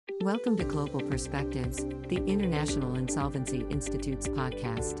Welcome to Global Perspectives, the International Insolvency Institute's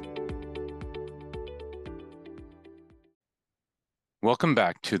podcast. Welcome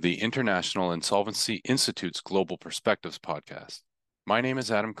back to the International Insolvency Institute's Global Perspectives podcast. My name is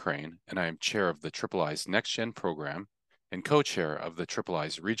Adam Crane, and I am chair of the III's NextGen program and co-chair of the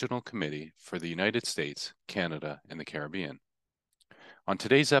III's Regional Committee for the United States, Canada, and the Caribbean. On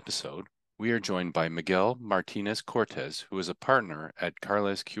today's episode, we are joined by Miguel Martinez Cortez, who is a partner at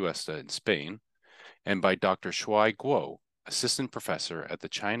Carles Cuesta in Spain, and by Dr. Shuai Guo, assistant professor at the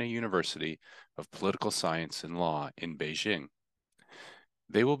China University of Political Science and Law in Beijing.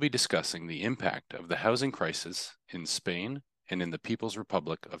 They will be discussing the impact of the housing crisis in Spain and in the People's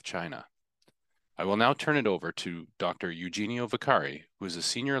Republic of China. I will now turn it over to Dr. Eugenio Vicari, who is a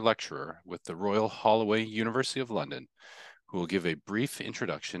senior lecturer with the Royal Holloway University of London, who will give a brief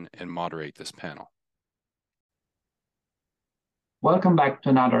introduction and moderate this panel. Welcome back to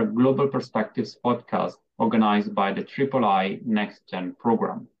another Global Perspectives podcast organized by the III NextGen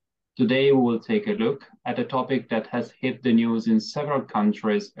program. Today, we will take a look at a topic that has hit the news in several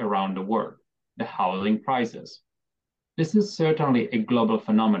countries around the world, the housing crisis. This is certainly a global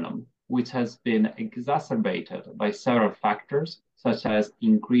phenomenon, which has been exacerbated by several factors, such as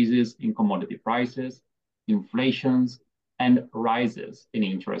increases in commodity prices, inflations, and rises in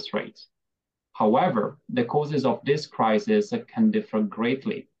interest rates. However, the causes of this crisis can differ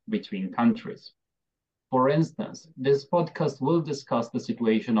greatly between countries. For instance, this podcast will discuss the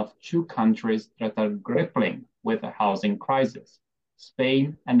situation of two countries that are grappling with a housing crisis,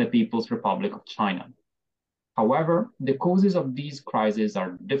 Spain and the People's Republic of China. However, the causes of these crises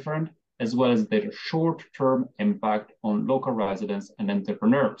are different, as well as their short-term impact on local residents and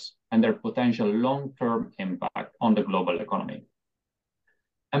entrepreneurs, and their potential long-term impact on the global economy.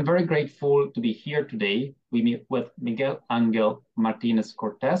 I'm very grateful to be here today with Miguel Angel Martinez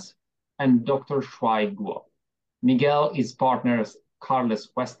Cortez and Dr. Shuai Guo. Miguel is partner at Carles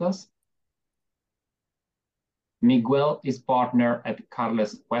Cuesta. Miguel is partner at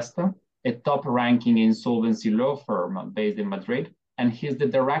Carles Cuesta, a top-ranking insolvency law firm based in Madrid, and he's the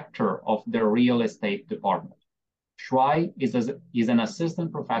director of the real estate department. Shuai is an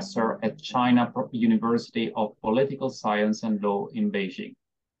assistant professor at China University of Political Science and Law in Beijing.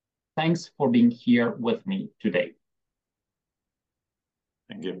 Thanks for being here with me today.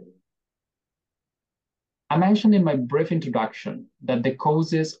 Thank you. I mentioned in my brief introduction that the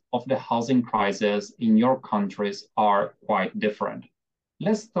causes of the housing crisis in your countries are quite different.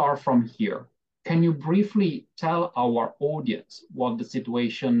 Let's start from here. Can you briefly tell our audience what the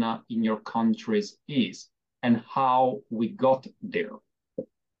situation in your countries is and how we got there?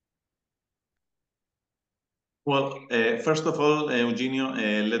 Well, first of all, Eugenio,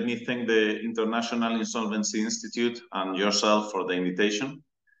 let me thank the International Insolvency Institute and yourself for the invitation.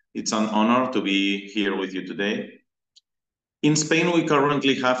 It's an honor to be here with you today. In Spain, we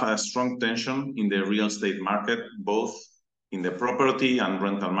currently have a strong tension in the real estate market, both in the property and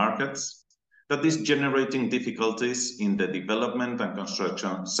rental markets, that is generating difficulties in the development and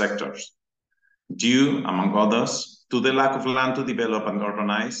construction sectors, due, among others, to the lack of land to develop and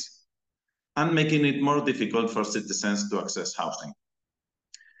urbanize, and making it more difficult for citizens to access housing.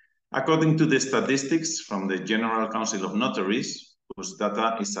 According to the statistics from the General Council of Notaries, whose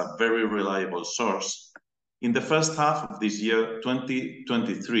data is a very reliable source, in the first half of this year,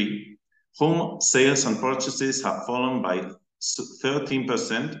 2023, home sales and purchases have fallen by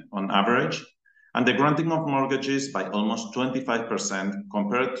 13% on average, and the granting of mortgages by almost 25%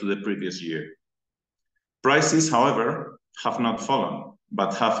 compared to the previous year. Prices, however, have not fallen,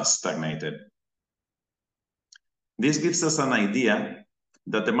 but have stagnated. This gives us an idea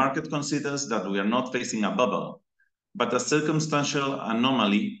that the market considers that we are not facing a bubble, but a circumstantial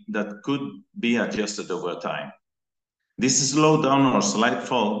anomaly that could be adjusted over time. This slowdown or slight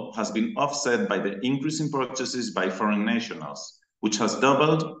fall has been offset by the increase in purchases by foreign nationals, which has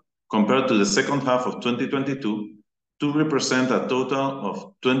doubled compared to the second half of 2022 to represent a total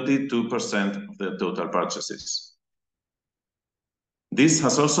of 22% of the total purchases. This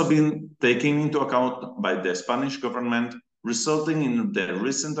has also been taken into account by the Spanish government, resulting in the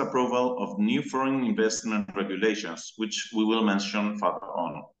recent approval of new foreign investment regulations, which we will mention further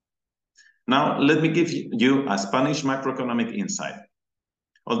on. Now, let me give you a Spanish macroeconomic insight.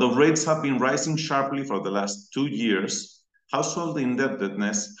 Although rates have been rising sharply for the last 2 years, household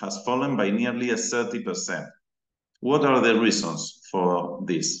indebtedness has fallen by nearly 30%. What are the reasons for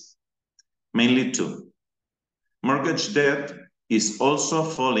this? Mainly two. Mortgage debt is also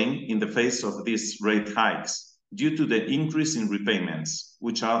falling in the face of these rate hikes, due to the increase in repayments,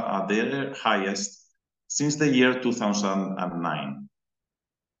 which are at their highest since the year 2009.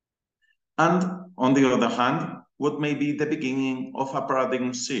 And on the other hand, what may be the beginning of a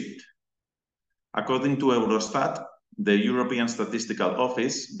paradigm shift. According to Eurostat, the European Statistical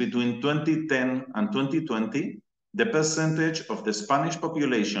Office, between 2010 and 2020, the percentage of the Spanish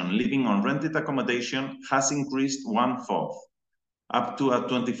population living on rented accommodation has increased 1/4, up to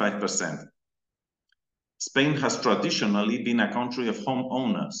 25%. Spain has traditionally been a country of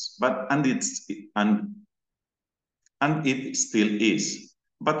homeowners, and it still is,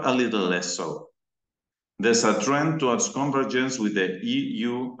 but a little less so. There's a trend towards convergence with the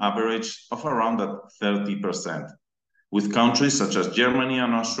EU average of around 30%, with countries such as Germany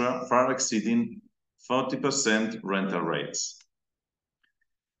and Austria far exceeding 40% rental rates.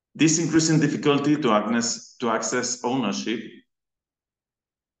 This increasing difficulty to access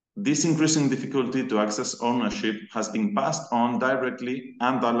ownership has been passed on directly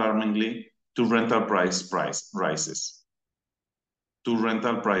and alarmingly to rental price rises,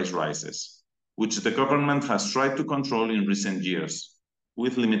 which the government has tried to control in recent years,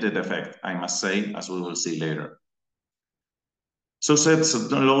 with limited effect, I must say, as we will see later. So said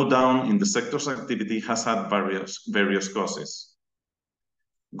slowdown in the sector's activity has had various causes.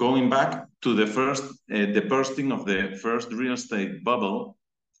 Going back to the bursting of the first real estate bubble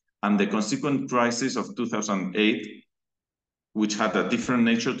and the consequent crisis of 2008, which had a different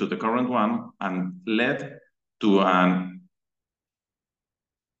nature to the current one and led to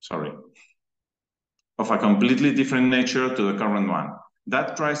of a completely different nature to the current one.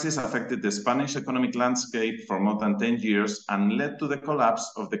 That crisis affected the Spanish economic landscape for more than 10 years and led to the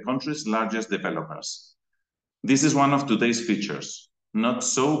collapse of the country's largest developers. This is one of today's features, not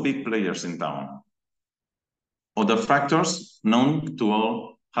so big players in town. Other factors known to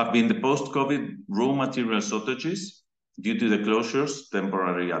all have been the post-COVID raw material shortages due to the closures,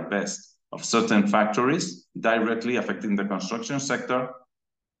 temporary at best, of certain factories directly affecting the construction sector,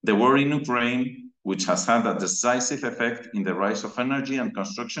 the war in Ukraine, which has had a decisive effect in the rise of energy and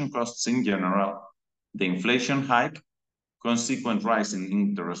construction costs in general, the inflation hike, consequent rise in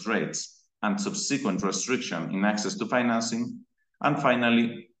interest rates, and subsequent restriction in access to financing, and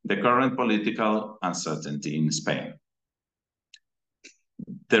finally, the current political uncertainty in Spain.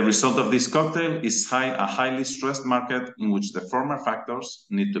 The result of this cocktail is a highly stressed market in which the former factors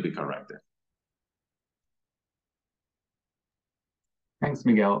need to be corrected. Thanks,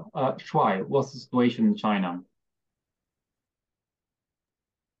 Miguel. Shuai, what's the situation in China?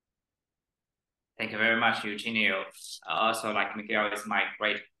 Thank you very much, Eugenio. Also, like Miguel, it's my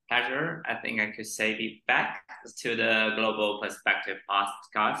great pleasure. I think I could say be back to the Global Perspective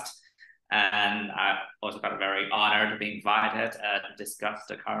podcast. And I also got very honored to be invited to discuss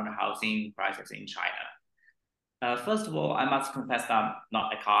the current housing crisis in China. First of all, I must confess that I'm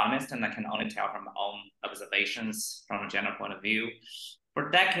not an economist, and I can only tell from my own observations from a general point of view.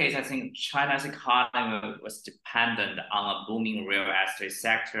 For decades, I think China's economy was dependent on a booming real estate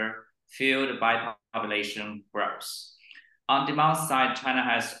sector fueled by population growth. On demand side, China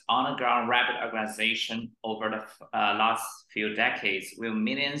has on-the-ground rapid urbanization over the last few decades, with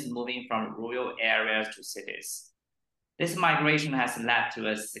millions moving from rural areas to cities. This migration has led to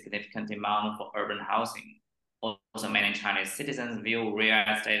a significant demand for urban housing. Also, many Chinese citizens view real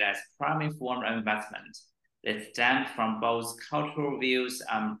estate as a primary form of investment. They stem from both cultural views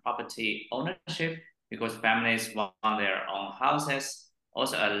and property ownership because families want their own houses.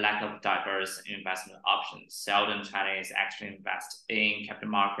 Also, a lack of diverse investment options. Seldom Chinese actually invest in capital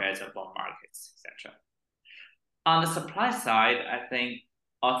markets or bond markets, etc. On the supply side, I think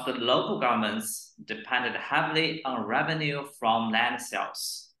also the local governments depended heavily on revenue from land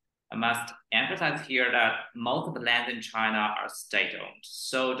sales. I must emphasize here that most of the land in China are state-owned,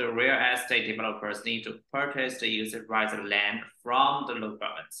 so the real estate developers need to purchase the usage rights of land from the local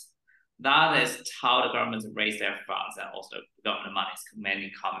governments. That is how the governments raise their funds, and also the government money is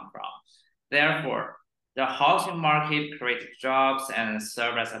mainly coming from. Therefore, the housing market created jobs and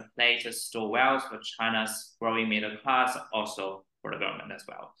served as a place to store wealth for China's growing middle class, also for the government as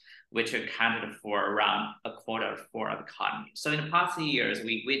well, which accounted for around a quarter for the economy. So in the past years,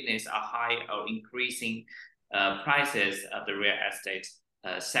 we witnessed a high or increasing prices of the real estate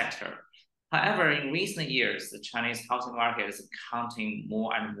sector. However, in recent years, the Chinese housing market is encountering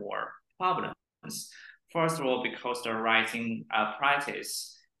more and more problems. First of all, because the rising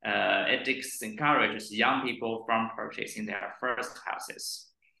prices, it discourages young people from purchasing their first houses.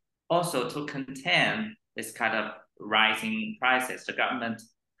 Also, to contain this kind of rising prices, the government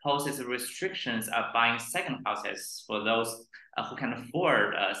poses restrictions of buying second houses for those who can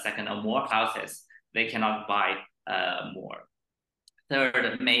afford second or more houses. They cannot buy more.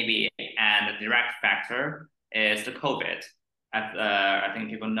 Third, maybe, and a direct factor is the COVID. I think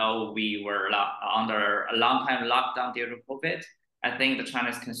people know we were under a long time lockdown due to COVID. I think the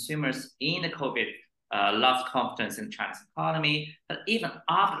Chinese consumers in the COVID lost confidence in China's economy. But even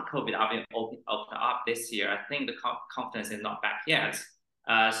after COVID opened up this year, I think the confidence is not back yet.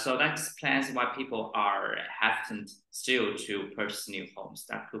 So that explains why people are hesitant still to purchase new homes.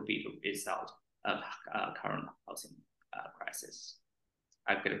 That could be the result of current housing crisis.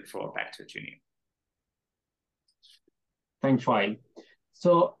 I give the floor back to Junior. Thanks, Shuai.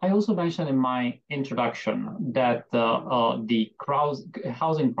 So I also mentioned in my introduction that the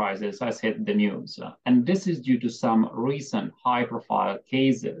housing crisis has hit the news. And this is due to some recent high-profile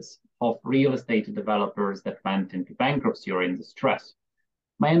cases of real estate developers that went into bankruptcy or in distress.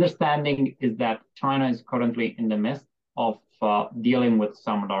 My understanding is that China is currently in the midst of dealing with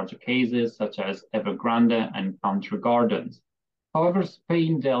some larger cases, such as Evergrande and Country Gardens. However,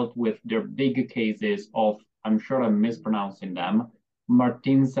 Spain dealt with their bigger cases of, I'm sure I'm mispronouncing them,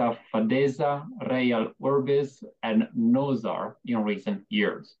 Martinsa Fadeza, Real Urbis, and Nozar in recent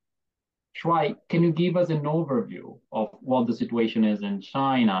years. Shuai, can you give us an overview of what the situation is in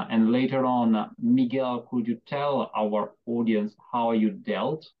China? And later on, Miguel, could you tell our audience how you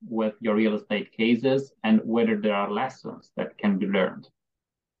dealt with your real estate cases and whether there are lessons that can be learned?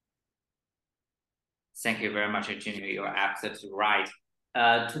 Thank you very much, Junior. You're absolutely right.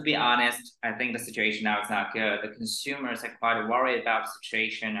 To be honest, I think the situation now is not good. The consumers are quite worried about the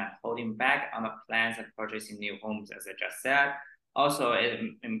situation and holding back on the plans of purchasing new homes, as I just said. Also, it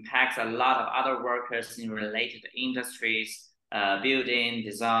impacts a lot of other workers in related industries, building,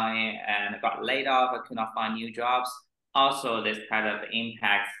 design, and got laid off or could not find new jobs. Also, this kind of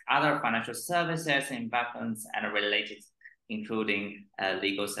impacts other financial services, investments, and related, including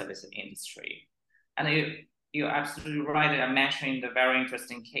legal services industry. And you're absolutely right. I'm mentioning the very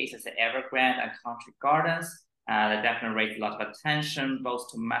interesting cases at Evergrande and Country Gardens. That definitely raised a lot of attention, both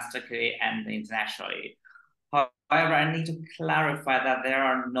domestically and internationally. However, I need to clarify that there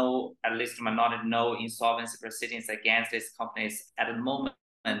are no, at least to my knowledge, no insolvency proceedings against these companies at the moment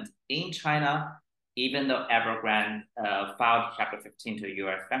in China, even though Evergrande filed Chapter 15 to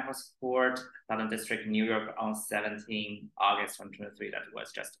U.S. Bankruptcy Court, Southern District, New York on 17 August 2023. That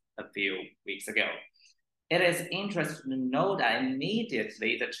was just a few weeks ago. It is interesting to know that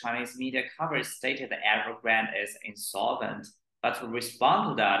immediately the Chinese media coverage stated that Evergrande is insolvent, but to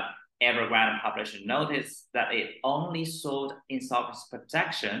respond to that, Evergrande published a notice that it only sold insolvency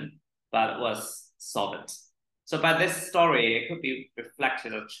protection, but was solvent. So by this story, it could be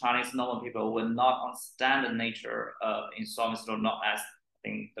reflected that Chinese normal people will not understand the nature of insolvency, or not as, I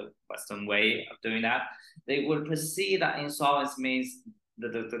think, the Western way of doing that. They would perceive that insolvency means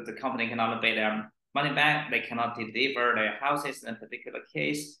that the company cannot pay their money back, they cannot deliver their houses in a particular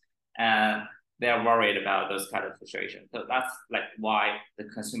case, and they're worried about those kind of situations. So that's like why the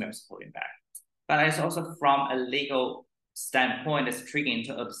consumer is holding back. But it's also from a legal standpoint, it's intriguing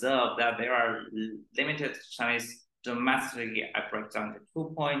to observe that there are limited Chinese domestically. I break down to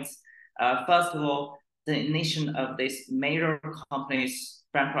 2 points. First of all, the initiation of this major company's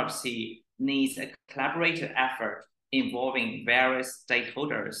bankruptcy needs a collaborative effort involving various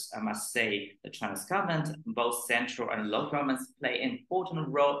stakeholders. I must say the Chinese government, both central and local governments, play an important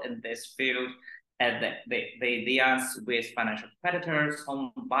role in this field, and they liaise with financial creditors,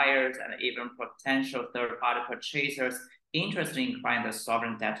 home buyers, and even potential third-party purchasers interested in acquiring the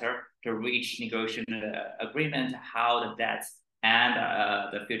sovereign debtor to reach negotiation agreement how the debts and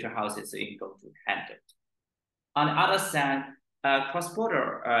the future houses are going to handle it. On the other side,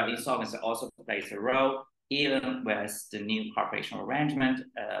 cross-border insolvency also plays a role, even with the new cooperation arrangement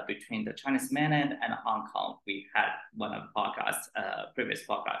between the Chinese mainland and Hong Kong. We had one of the previous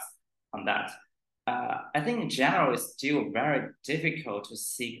podcasts on that. I think in general, it's still very difficult to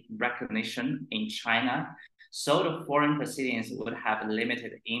seek recognition in China. So the foreign proceedings would have a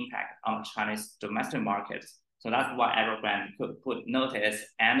limited impact on Chinese domestic markets. So that's why Evergrande could put notice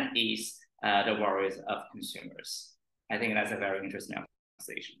and ease the worries of consumers. I think that's a very interesting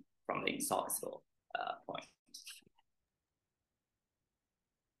observation from the insolvency point.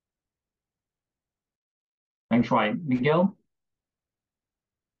 Thanks, Shuai. Miguel?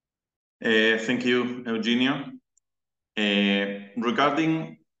 Thank you, Eugenio.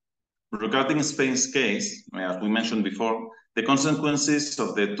 Regarding Spain's case, as we mentioned before, the consequences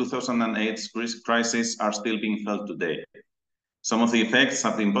of the 2008 crisis are still being felt today. Some of the effects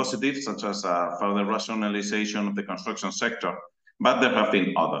have been positive, such as further rationalization of the construction sector, but there have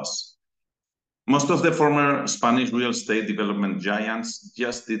been others. Most of the former Spanish real estate development giants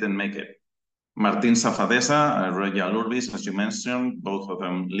just didn't make it. Martinsa Fadeza, Real Urbis, as you mentioned, both of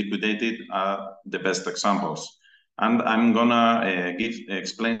them liquidated, are the best examples. and I'm gonna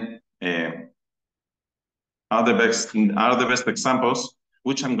explain are the best examples,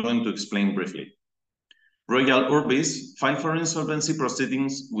 which I'm going to explain briefly. Royal Orbis filed for insolvency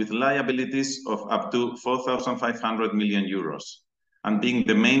proceedings with liabilities of up to 4,500 million euros, and being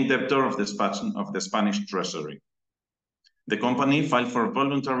the main debtor of the Spanish Treasury. The company filed for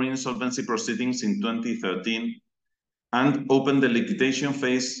voluntary insolvency proceedings in 2013 and opened the liquidation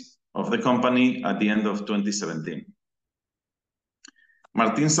phase of the company at the end of 2017.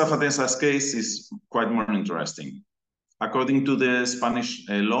 Martín Zafatesa's case is quite more interesting. According to the Spanish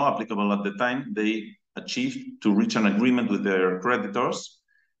law applicable at the time, they achieved to reach an agreement with their creditors,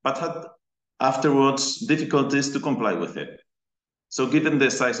 but had afterwards difficulties to comply with it. So given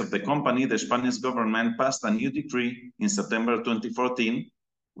the size of the company, the Spanish government passed a new decree in September 2014,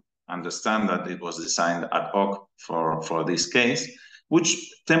 understand that it was designed ad hoc for this case,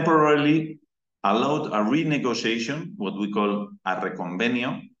 which temporarily allowed a renegotiation, what we call a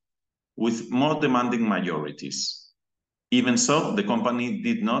reconvenio, with more demanding majorities. Even so, the company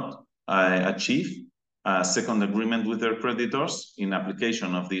did not achieve a second agreement with their creditors in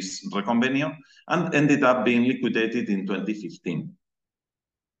application of this reconvenio and ended up being liquidated in 2015.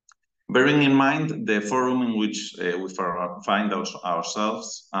 Bearing in mind the forum in which we find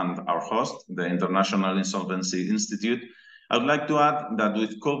ourselves and our host, the International Insolvency Institute, I would like to add that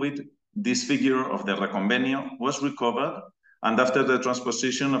with COVID, this figure of the reconvenio was recovered, and after the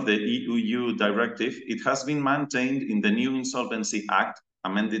transposition of the EU directive, it has been maintained in the new Insolvency Act,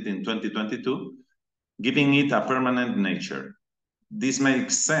 amended in 2022, giving it a permanent nature. This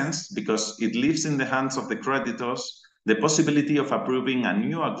makes sense because it leaves in the hands of the creditors the possibility of approving a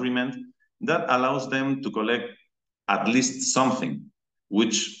new agreement that allows them to collect at least something,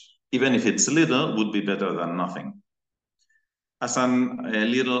 which, even if it's little, would be better than nothing. As a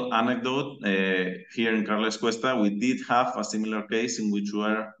little anecdote, here in Carles Cuesta, we did have a similar case in which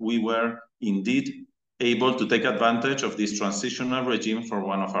we were indeed able to take advantage of this transitional regime for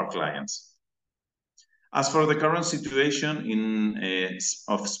one of our clients. As for the current situation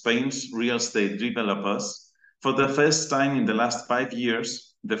of Spain's real estate developers, for the first time in the last 5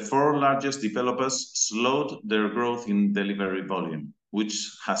 years, the 4 largest developers slowed their growth in delivery volume,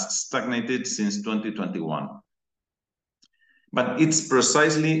 which has stagnated since 2021. But it's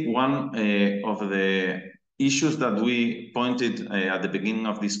precisely one of the issues that we pointed at the beginning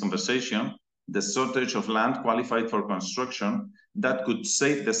of this conversation, the shortage of land qualified for construction, that could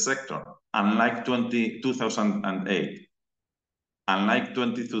save the sector, unlike 2008. Unlike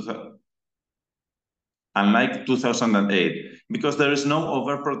 2008, because there is no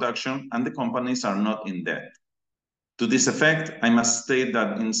overproduction and the companies are not in debt. To this effect, I must state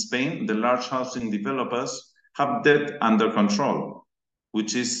that in Spain, the large housing developers have debt under control,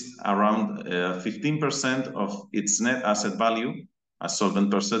 which is around 15% of its net asset value, a solvent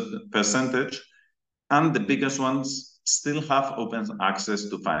percentage, and the biggest ones still have open access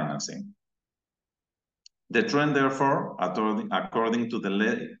to financing. The trend, therefore, according to the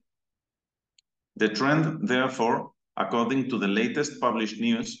latest published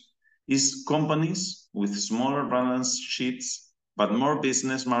news, is companies with smaller balance sheets, but more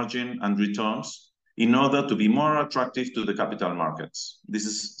business margin and returns, in order to be more attractive to the capital markets. This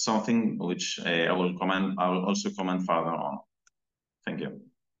is something which I will also comment further on. Thank you.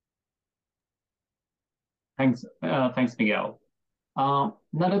 Thanks, Miguel. Now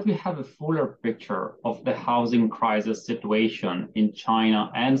that we have a fuller picture of the housing crisis situation in China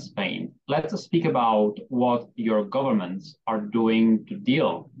and Spain, let's speak about what your governments are doing to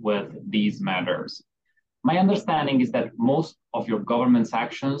deal with these matters. My understanding is that most of your government's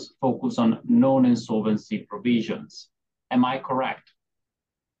actions focus on non-insolvency provisions. Am I correct?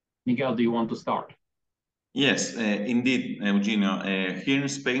 Miguel, do you want to start? Yes, indeed, Eugenio. Here in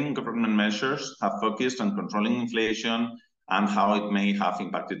Spain, government measures have focused on controlling inflation and how it may have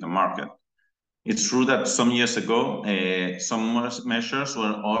impacted the market. It's true that some years ago, some measures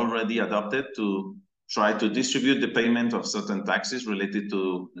were already adopted to try to distribute the payment of certain taxes related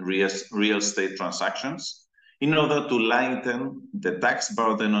to real estate transactions in order to lighten the tax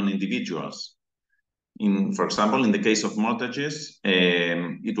burden on individuals. For example, in the case of mortgages,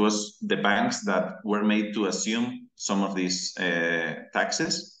 it was the banks that were made to assume some of these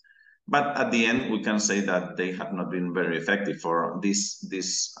taxes. But at the end, we can say that they have not been very effective, for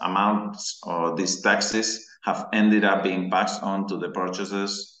these amounts or these taxes have ended up being passed on to the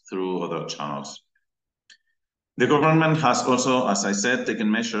purchasers through other channels. The government has also, as I said, taken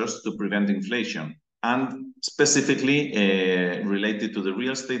measures to prevent inflation, and specifically related to the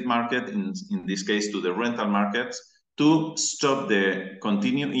real estate market, in this case to the rental markets, to stop the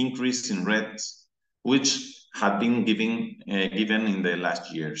continued increase in rents, which had been given in the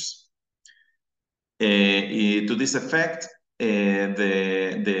last years. To this effect, they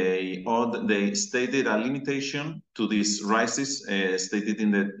stated a limitation to these rises, stated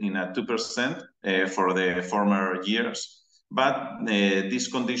in a 2% for the former years, but these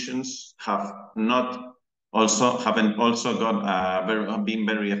conditions haven't been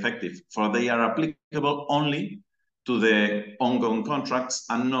very effective, for they are applicable only to the ongoing contracts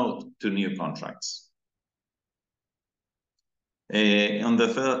and not to new contracts. On the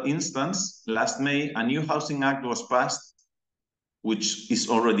third instance, last May, a new housing act was passed, which is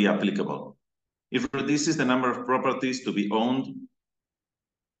already applicable. It reduces the number of properties to be owned.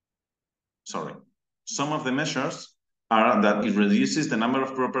 Sorry. Some of the measures are that it reduces the number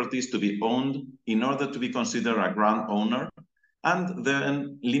of properties to be owned in order to be considered a ground owner, and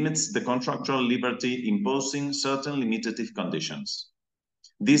then limits the contractual liberty, imposing certain limitative conditions.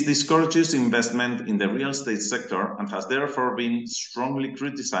 This discourages investment in the real estate sector and has therefore been strongly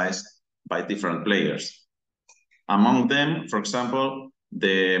criticized by different players. Among them, for example,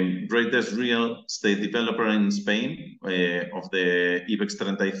 the greatest real estate developer in Spain of the IBEX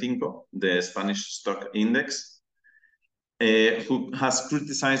 35, the Spanish stock index, who has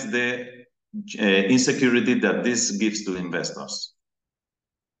criticized the insecurity that this gives to investors.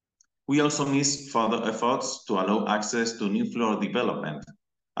 We also miss further efforts to allow access to new floor development,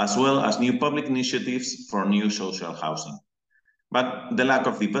 as well as new public initiatives for new social housing. But the lack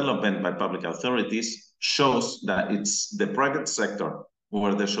of development by public authorities shows that it's the private sector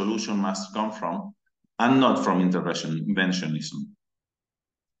where the solution must come from, and not from interventionism.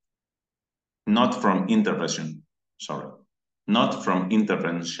 Not from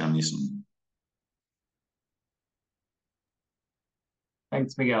interventionism.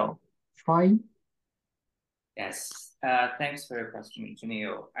 Thanks, Miguel. Troy? Yes, thanks for your question,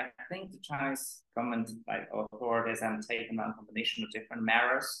 Janil. I think the Chinese government authorities have taken a combination of different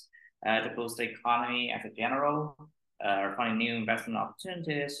measures to boost the economy as a general, finding new investment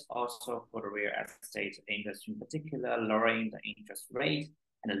opportunities, also for the real estate industry in particular, lowering the interest rate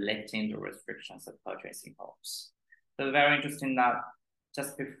and lifting the restrictions of purchasing homes. So very interesting that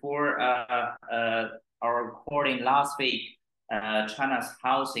just before our recording last week, China's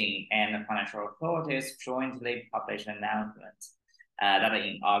housing and financial authorities jointly published an announcement that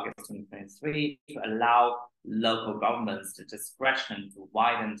in August 2023 to allow local governments the discretion to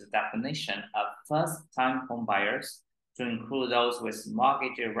widen the definition of first-time home buyers to include those with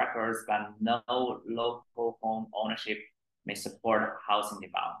mortgage records but no local home ownership may support housing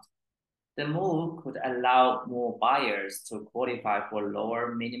demand. The move could allow more buyers to qualify for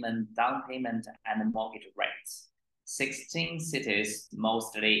lower minimum down payment and mortgage rates. 16 cities,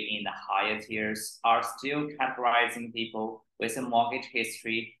 mostly in the higher tiers, are still categorizing people with a mortgage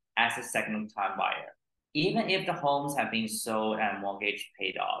history as a second-time buyer, even if the homes have been sold and mortgage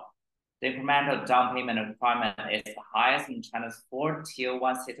paid off. The incremental down payment requirement is the highest in China's 4 Tier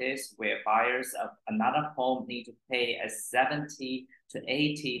 1 cities, where buyers of another home need to pay a 70 to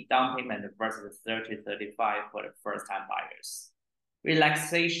 80 down payment versus 30 to 35 for the first-time buyers.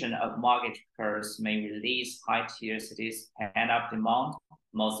 Relaxation of mortgage curves may release high-tier cities' pent-up demand,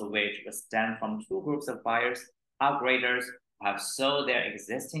 most of which will stem from 2 groups of buyers: upgraders who have sold their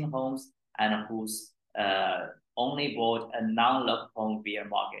existing homes and whose only bought a non-local home via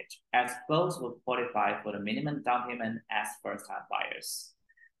mortgage, as both will qualify for the minimum down payment as first-time buyers.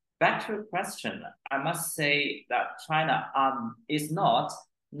 Back to the question, I must say that China is not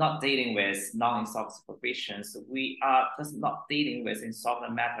dealing with non-insolvency provisions. We are just not dealing with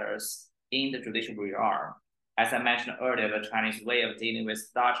insolvent matters in the judicial realm. As I mentioned earlier, the Chinese way of dealing with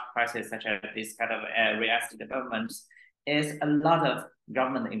large crises such as this kind of real estate developments is a lot of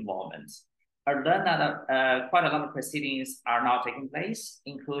government involvement. I learned that quite a lot of proceedings are now taking place,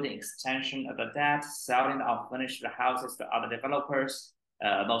 including extension of the debt, selling of furnished houses to other developers,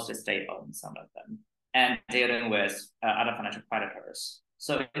 mostly state-owned, some of them, and dealing with other financial creditors.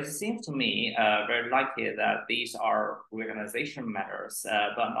 So it seems to me very likely that these are reorganization matters,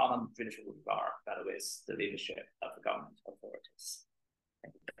 but not on judicial regard, but with the leadership of the government authorities.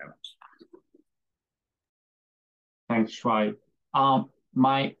 Thank you very much. Thanks, Shuai.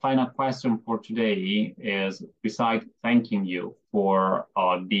 My final question for today is, besides thanking you for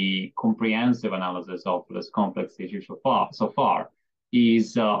the comprehensive analysis of this complex issue so far,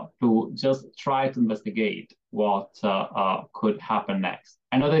 is to just try to investigate what could happen next.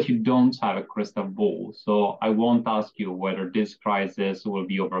 I know that you don't have a crystal ball, so I won't ask you whether this crisis will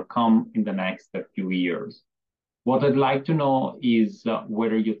be overcome in the next few years. What I'd like to know is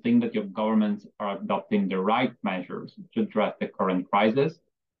whether you think that your governments are adopting the right measures to address the current crisis,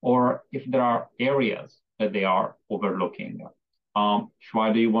 or if there are areas that they are overlooking.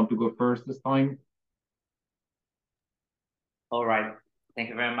 Shuai, do you want to go first this time? All right. Thank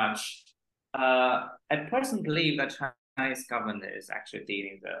you very much. I personally believe that Chinese government is actually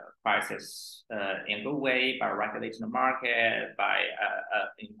dealing the crisis in a good way by regulating the market, by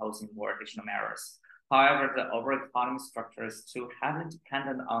imposing more additional measures. However, the overall economy structure is too heavily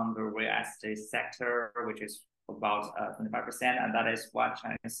dependent on the real estate sector, which is about 25%, and that is why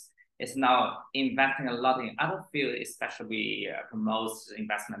China is now investing a lot in other fields, especially promotes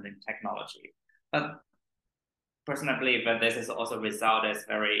investment in technology. But personally, I believe that this is also a result that's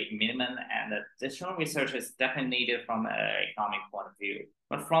very minimum, and additional research is definitely needed from an economic point of view.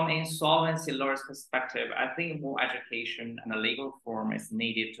 But from an insolvency lawyer's perspective, I think more education and a legal reform is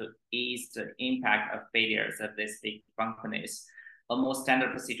needed to ease the impact of failures of these big companies. A more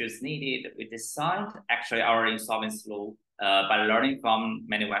standard procedure is needed. We designed actually our insolvency law by learning from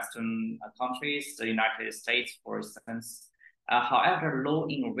many Western countries, the United States, for instance. However, law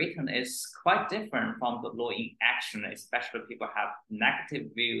in written is quite different from the law in action, especially people have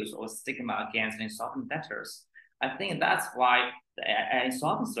negative views or stigma against insolvent debtors. I think that's why the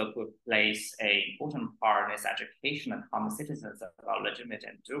insolvency law could play an important part in its education of common citizens about legitimate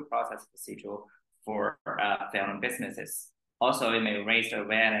and due process procedure for failing businesses. Also, it may raise the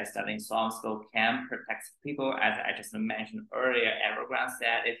awareness that insolvency law can protect people. As I just mentioned earlier, Evergrande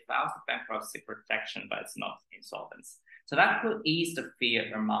said it files bankruptcy protection, but it's not insolvency. So that could ease the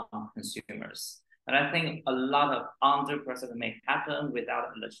fear among consumers. And I think a lot of under-processing may happen without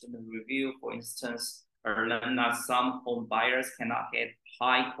a legitimate review. For instance, some home buyers cannot get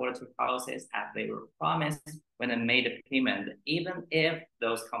high-quality houses as they were promised when they made a payment, even if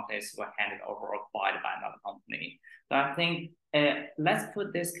those companies were handed over or acquired by another company. So I think let's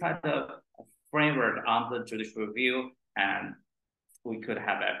put this kind of framework under judicial review, and we could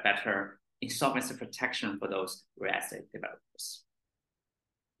have a better insolvency protection for those real estate developers.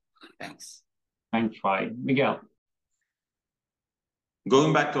 Thanks. Thanks, Shuai. Miguel.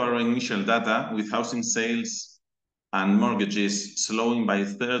 Going back to our initial data, with housing sales and mortgages slowing by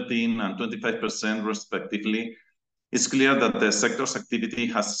 13 and 25% respectively, it's clear that the sector's activity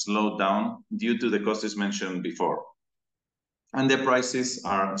has slowed down due to the causes mentioned before, and the prices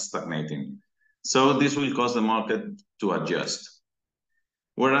are stagnating. So this will cause the market to adjust.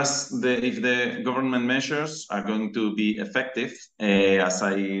 Whereas if the government measures are going to be effective, as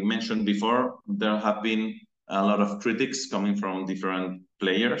I mentioned before, there have been a lot of critics coming from different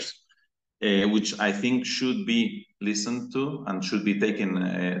players, which I think should be listened to and should be taken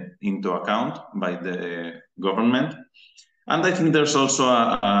into account by the government. And I think there's also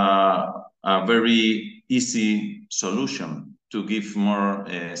a very easy solution to give more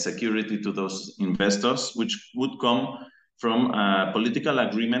security to those investors, which would come from a political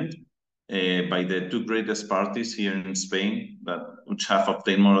agreement by the two greatest parties here in Spain, which have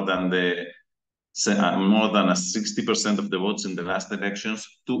obtained more than a 60% of the votes in the last elections,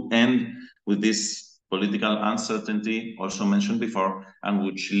 to end with this political uncertainty also mentioned before, and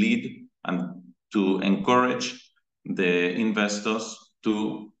which lead and to encourage the investors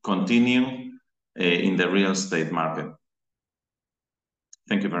to continue in the real estate market.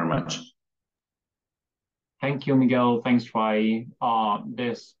 Thank you very much. Thank you, Miguel. Thanks, Shuai.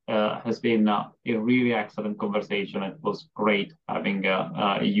 This has been a really excellent conversation. It was great having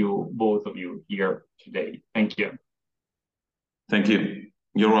both of you here today. Thank you. Thank you.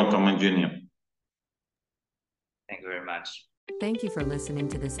 You're welcome, Eugenio. Thank you very much. Thank you for listening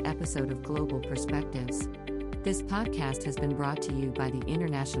to this episode of Global Perspectives. This podcast has been brought to you by the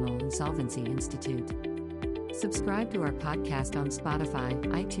International Insolvency Institute. Subscribe to our podcast on Spotify,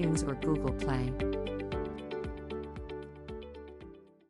 iTunes, or Google Play.